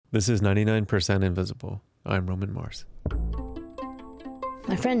This is 99% Invisible. I'm Roman Mars.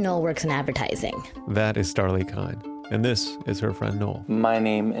 My friend Noel works in advertising. That is Starlee Kine, and this is her friend Noel. My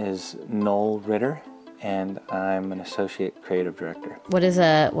name is Noel Ritter, and I'm an associate creative director. What does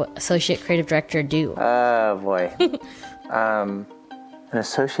a associate creative director do? Oh, boy. An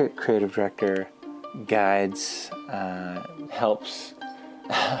associate creative director guides, helps,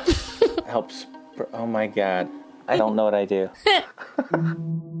 oh my God. I don't know what I do.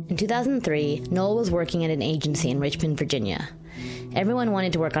 In 2003, Noel was working at an agency in Richmond, Virginia. Everyone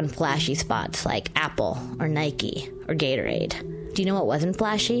wanted to work on flashy spots like Apple or Nike or Gatorade. Do you know what wasn't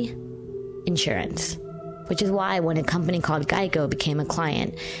flashy? Insurance. Which is why when a company called Geico became a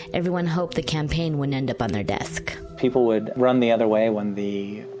client, everyone hoped the campaign wouldn't end up on their desk. People would run the other way when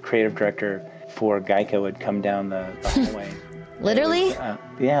the creative director for Geico would come down the hallway. Literally?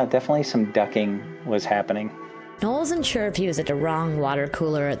 Yeah, definitely some ducking was happening. Noel wasn't sure if he was at the wrong water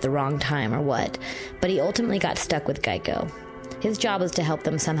cooler at the wrong time or what, but he ultimately got stuck with Geico. His job was to help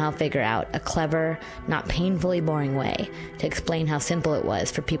them somehow figure out a clever, not painfully boring way to explain how simple it was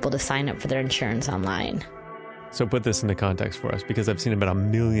for people to sign up for their insurance online. So put this into context for us, because I've seen about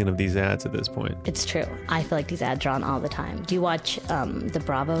 1 million of these ads at this point. It's true. I feel like these ads are on all the time. Do you watch the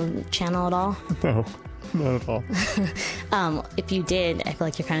Bravo channel at all? No. Not at all. If you did, I feel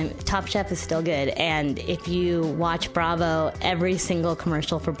like you're kind of... Top Chef is still good. And if you watch Bravo, every single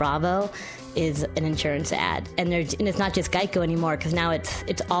commercial for Bravo is an insurance ad. And it's not just Geico anymore, because now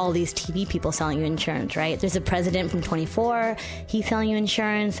it's all these TV people selling you insurance, right? There's a president from 24, he's selling you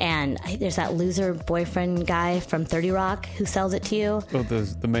insurance. And there's that loser boyfriend guy from 30 Rock who sells it to you. Oh,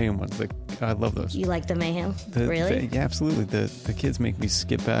 the Mayhem ones. I love those. You like the Mayhem? Really? Yeah, absolutely. The kids make me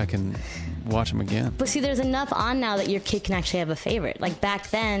skip back and watch them again. But see, there's enough on now that your kid can actually have a favorite. Like back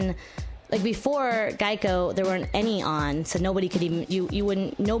then, like before Geico, there weren't any on, so nobody could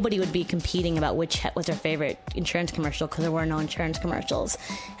even nobody would be competing about which was their favorite insurance commercial, because there were no insurance commercials.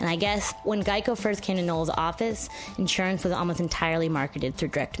 And I guess when Geico first came to Noel's office, insurance was almost entirely marketed through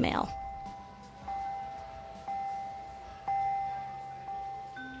direct mail.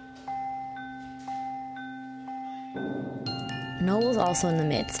 Noel was also in the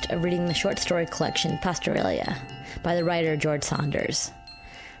midst of reading the short story collection Pastoralia by the writer George Saunders.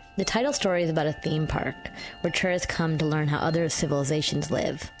 The title story is about a theme park where tourists come to learn how other civilizations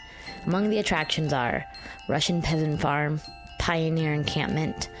live. Among the attractions are Russian peasant farm, pioneer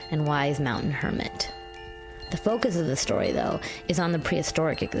encampment, and wise mountain hermit. The focus of the story, though, is on the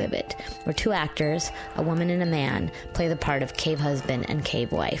prehistoric exhibit, where two actors, a woman and a man, play the part of cave husband and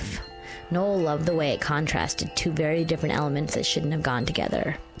cave wife. Noel loved the way it contrasted two very different elements that shouldn't have gone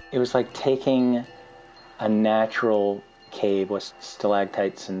together. It was like taking a natural cave with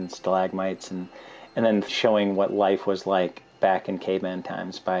stalactites and stalagmites and then showing what life was like back in caveman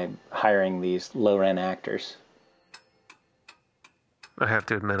times by hiring these low-rent actors. I have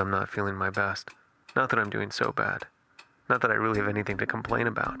to admit, I'm not feeling my best. Not that I'm doing so bad. Not that I really have anything to complain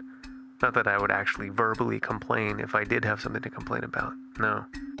about. Not that I would actually verbally complain if I did have something to complain about. No.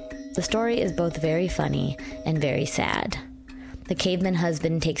 The story is both very funny and very sad. The caveman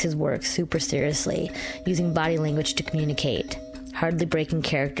husband takes his work super seriously, using body language to communicate, hardly breaking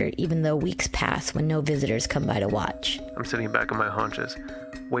character even though weeks pass when no visitors come by to watch. I'm sitting back on my haunches,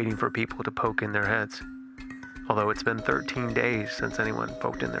 waiting for people to poke in their heads. Although it's been 13 days since anyone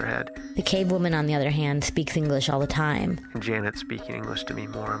poked in their head. The cave woman, on the other hand, speaks English all the time. And Janet's speaking English to me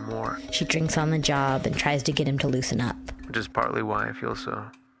more and more. She drinks on the job and tries to get him to loosen up. Which is partly why I feel so,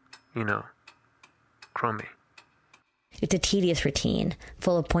 crummy. It's a tedious routine,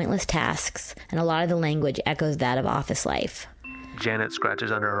 full of pointless tasks, and a lot of the language echoes that of office life. Janet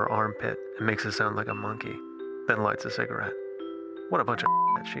scratches under her armpit and makes it sound like a monkey, then lights a cigarette. What a bunch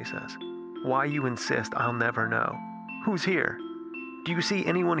of she says. Why you insist, I'll never know. Who's here? Do you see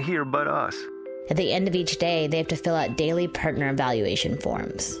anyone here but us? At the end of each day, they have to fill out daily partner evaluation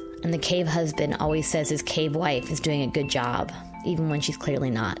forms. And the cave husband always says his cave wife is doing a good job, even when she's clearly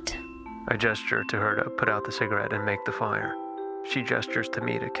not. I gesture to her to put out the cigarette and make the fire. She gestures to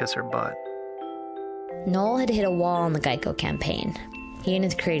me to kiss her butt. Noel had hit a wall in the Geico campaign. He and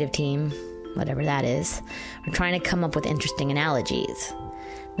his creative team, whatever that is, were trying to come up with interesting analogies.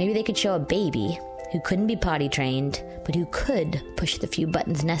 Maybe they could show a baby who couldn't be potty trained, but who could push the few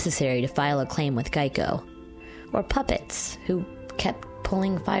buttons necessary to file a claim with Geico. Or puppets who kept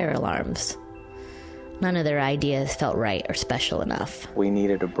pulling fire alarms. None of their ideas felt right or special enough. We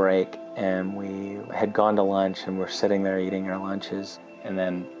needed a break, and we had gone to lunch, and we're sitting there eating our lunches. And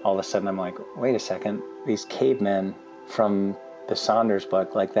then all of a sudden I'm like, wait a second, these cavemen from the Saunders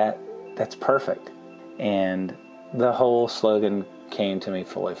book, like that's perfect. And the whole slogan came to me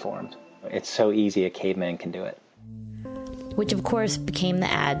fully formed. It's so easy, a caveman can do it. Which, of course, became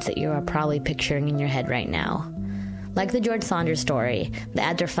the ads that you are probably picturing in your head right now. Like the George Saunders story, the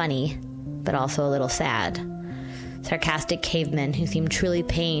ads are funny, but also a little sad. Sarcastic cavemen who seem truly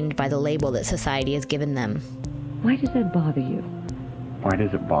pained by the label that society has given them. Why does that bother you? Why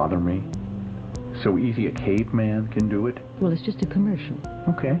does it bother me? So easy a caveman can do it? Well, it's just a commercial.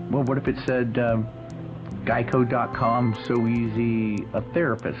 Okay. Well, what if it said, Geico.com, so easy a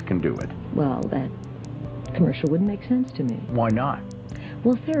therapist can do it? Well, that commercial wouldn't make sense to me. Why not?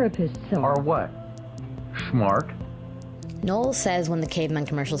 Well, therapists are... Are what? Smart? Noel says when the caveman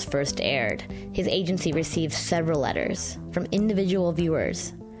commercials first aired, his agency received several letters from individual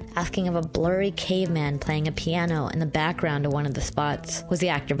viewers asking if a blurry caveman playing a piano in the background of one of the spots was the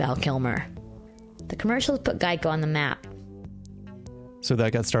actor Val Kilmer. The commercials put Geico on the map. So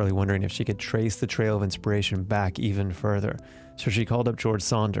that got Starlee wondering if she could trace the trail of inspiration back even further. So she called up George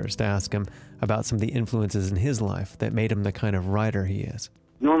Saunders to ask him about some of the influences in his life that made him the kind of writer he is.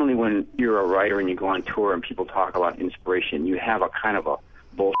 Normally when you're a writer and you go on tour and people talk about inspiration, you have a kind of a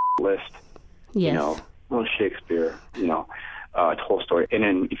bullshit list. Yes. You know, well, Shakespeare, Tolstoy. And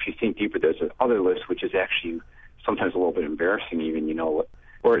then if you think deeper, there's another list which is actually sometimes a little bit embarrassing even,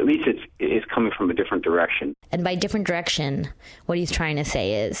 or at least it's coming from a different direction. And by different direction, what he's trying to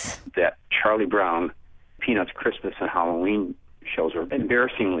say is that Charlie Brown, Peanuts, Christmas, and Halloween shows were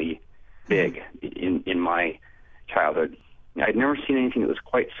embarrassingly big in my childhood. I'd never seen anything that was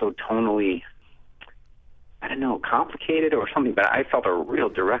quite so tonally, complicated or something, but I felt a real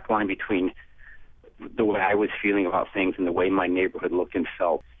direct line between the way I was feeling about things and the way my neighborhood looked and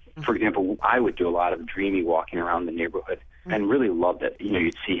felt. For example, I would do a lot of dreamy walking around the neighborhood and really loved it.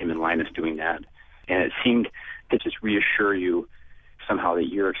 You'd see him and Linus doing that. And it seemed to just reassure you somehow that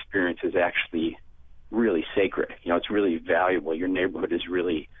your experience is actually really sacred. It's really valuable. Your neighborhood is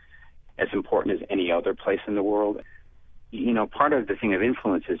really as important as any other place in the world. Part of the thing of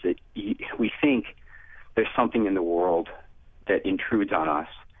influence is that we think there's something in the world that intrudes on us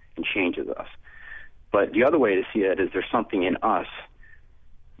and changes us. But the other way to see it is there's something in us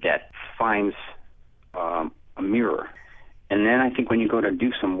that finds a mirror. And then I think when you go to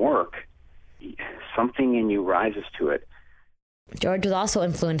do some work, something in you rises to it. George was also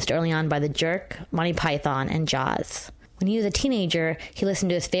influenced early on by The Jerk, Monty Python, and Jaws. When he was a teenager, he listened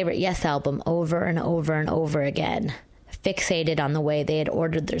to his favorite Yes album over and over and over again, fixated on the way they had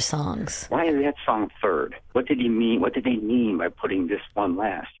ordered their songs. Why is that song third? What did he mean? What did they mean by putting this one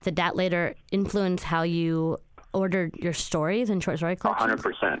last? Did that later influence how you ordered your stories and short story collections?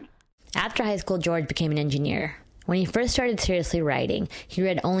 100%. After high school, George became an engineer. When he first started seriously writing, he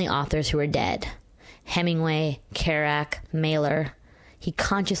read only authors who were dead. Hemingway, Kerouac, Mailer. He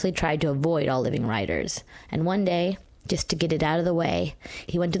consciously tried to avoid all living writers. And one day, just to get it out of the way,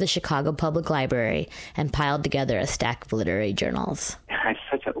 he went to the Chicago Public Library and piled together a stack of literary journals. I'm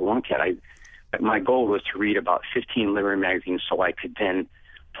such a lunkhead. My goal was to read about 15 literary magazines so I could then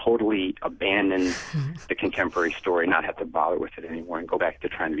totally abandon the contemporary story, not have to bother with it anymore, and go back to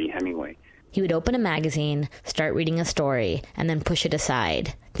trying to be Hemingway. He would open a magazine, start reading a story, and then push it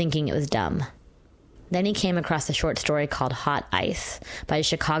aside, thinking it was dumb. Then he came across a short story called Hot Ice by a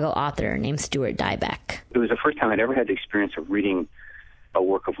Chicago author named Stuart Dybek. It was the first time I'd ever had the experience of reading a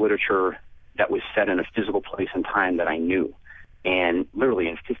work of literature that was set in a physical place and time that I knew. And literally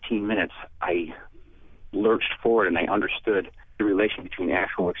in 15 minutes, I lurched forward and I understood the relation between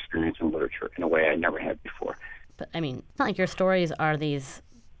actual experience and literature in a way I never had before. But, it's not like your stories are these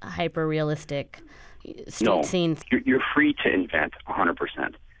hyper-realistic street scenes. You're free to invent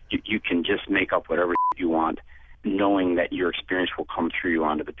 100%. You can just make up whatever you want, knowing that your experience will come through you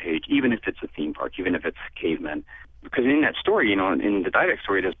onto the page, even if it's a theme park, even if it's cavemen. Because in that story, in the Dybek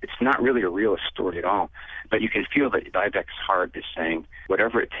story, it's not really a realist story at all. But you can feel that Dybek's heart is saying,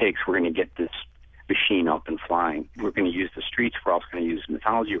 whatever it takes, we're going to get this machine up and flying. We're going to use the streets. We're also going to use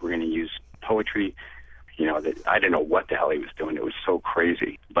mythology. We're going to use poetry. I didn't know what the hell he was doing. It was so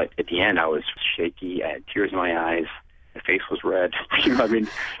crazy. But at the end, I was shaky. I had tears in my eyes. My face was red.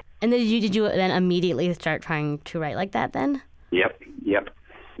 And then did you then immediately start trying to write like that then? Yep.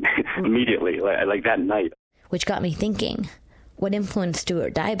 Immediately, like that night. Which got me thinking, what influenced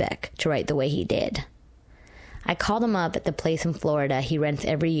Stuart Dybek to write the way he did? I called him up at the place in Florida he rents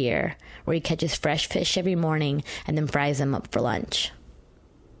every year, where he catches fresh fish every morning and then fries them up for lunch.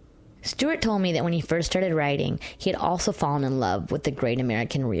 Stuart told me that when he first started writing, he had also fallen in love with the great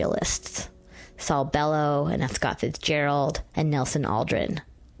American realists, Saul Bellow and F. Scott Fitzgerald and Nelson Aldrin.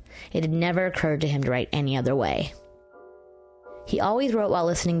 It had never occurred to him to write any other way. He always wrote while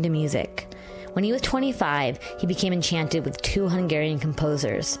listening to music, When he was 25, he became enchanted with two Hungarian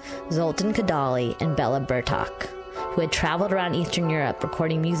composers, Zoltán Kodály and Béla Bartók, who had traveled around Eastern Europe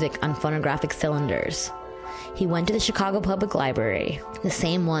recording music on phonographic cylinders. He went to the Chicago Public Library, the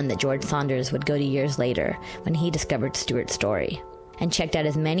same one that George Saunders would go to years later when he discovered Stewart's story, and checked out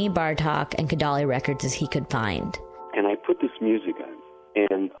as many Bartók and Kodály records as he could find. And I put this music on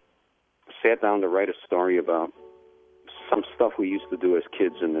and sat down to write a story about some stuff we used to do as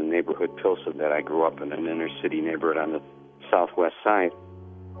kids in the neighborhood Pilsen that I grew up in, an inner city neighborhood on the southwest side.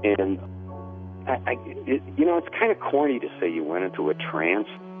 And it's kind of corny to say you went into a trance,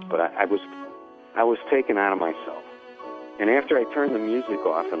 but I was taken out of myself. And after I turned the music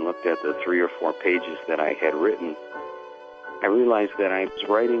off and looked at the 3 or 4 pages that I had written, I realized that I was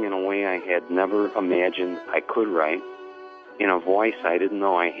writing in a way I had never imagined I could write, in a voice I didn't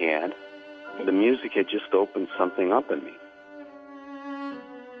know I had. The music had just opened something up in me.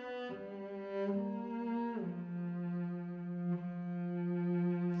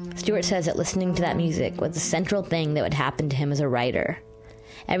 Stewart says that listening to that music was the central thing that would happen to him as a writer.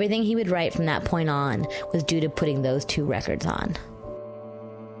 Everything he would write from that point on was due to putting those 2 records on.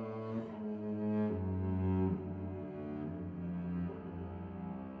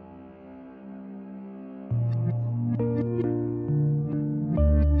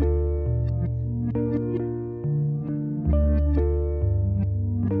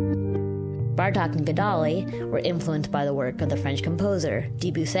 Bartók and Kodály were influenced by the work of the French composer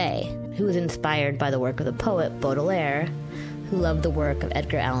Debussy, who was inspired by the work of the poet Baudelaire, who loved the work of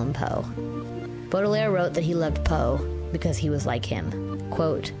Edgar Allan Poe. Baudelaire wrote that he loved Poe because he was like him.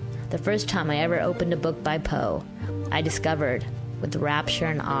 Quote, "The first time I ever opened a book by Poe, I discovered, with rapture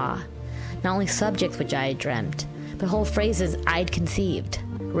and awe, not only subjects which I had dreamt, but whole phrases I'd conceived,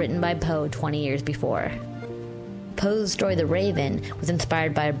 written by Poe 20 years before." Poe's story The Raven was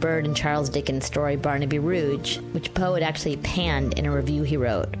inspired by a bird in Charles Dickens' story Barnaby Rudge, which Poe had actually panned in a review he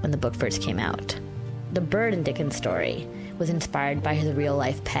wrote when the book first came out. The bird in Dickens' story was inspired by his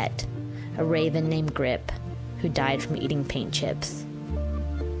real-life pet, a raven named Grip, who died from eating paint chips.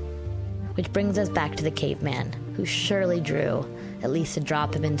 Which brings us back to the caveman, who surely drew at least a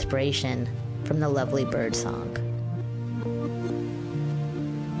drop of inspiration from the lovely bird song.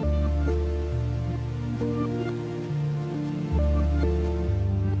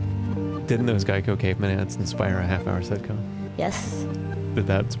 Didn't those Geico caveman ads inspire a half-hour sitcom? Yes. Did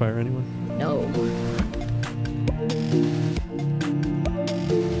that inspire anyone? No.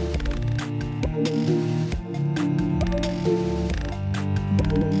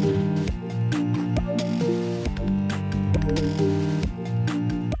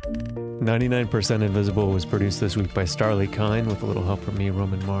 "99% Invisible" was produced this week by Starlee Kine with a little help from me,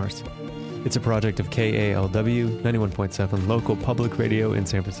 Roman Mars. It's a project of KALW 91.7 local public radio in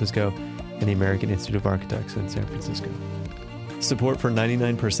San Francisco and the American Institute of Architects in San Francisco. Support for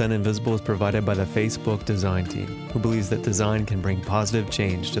 99% Invisible is provided by the Facebook design team, who believes that design can bring positive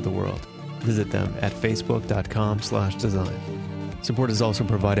change to the world. Visit them at facebook.com/design. Support is also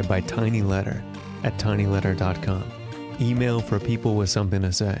provided by Tiny Letter at tinyletter.com. Email for people with something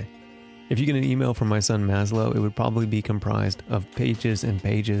to say. If you get an email from my son Maslow, it would probably be comprised of pages and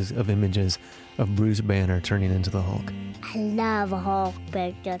pages of images of Bruce Banner turning into the Hulk. I love Hulk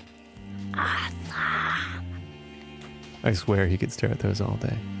pictures. Awesome. I swear he could stare at those all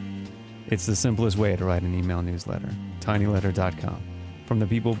day. It's the simplest way to write an email newsletter. tinyletter.com. From the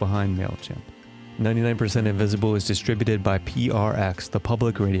people behind MailChimp. 99% Invisible is distributed by PRX, the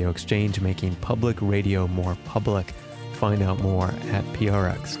Public Radio Exchange, making public radio more public. Find out more at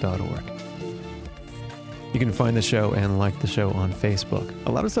prx.org. You can find the show and like the show on Facebook.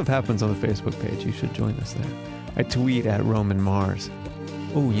 A lot of stuff happens on the Facebook page. You should join us there. I tweet at Roman Mars.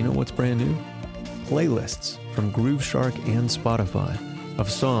 Oh, you know what's brand new? Playlists from Groove Shark and Spotify of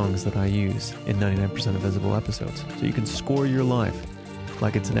songs that I use in 99% Invisible episodes. So you can score your life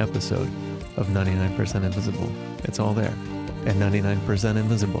like it's an episode of 99% Invisible. It's all there at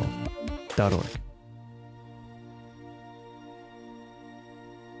 99percentinvisible.org.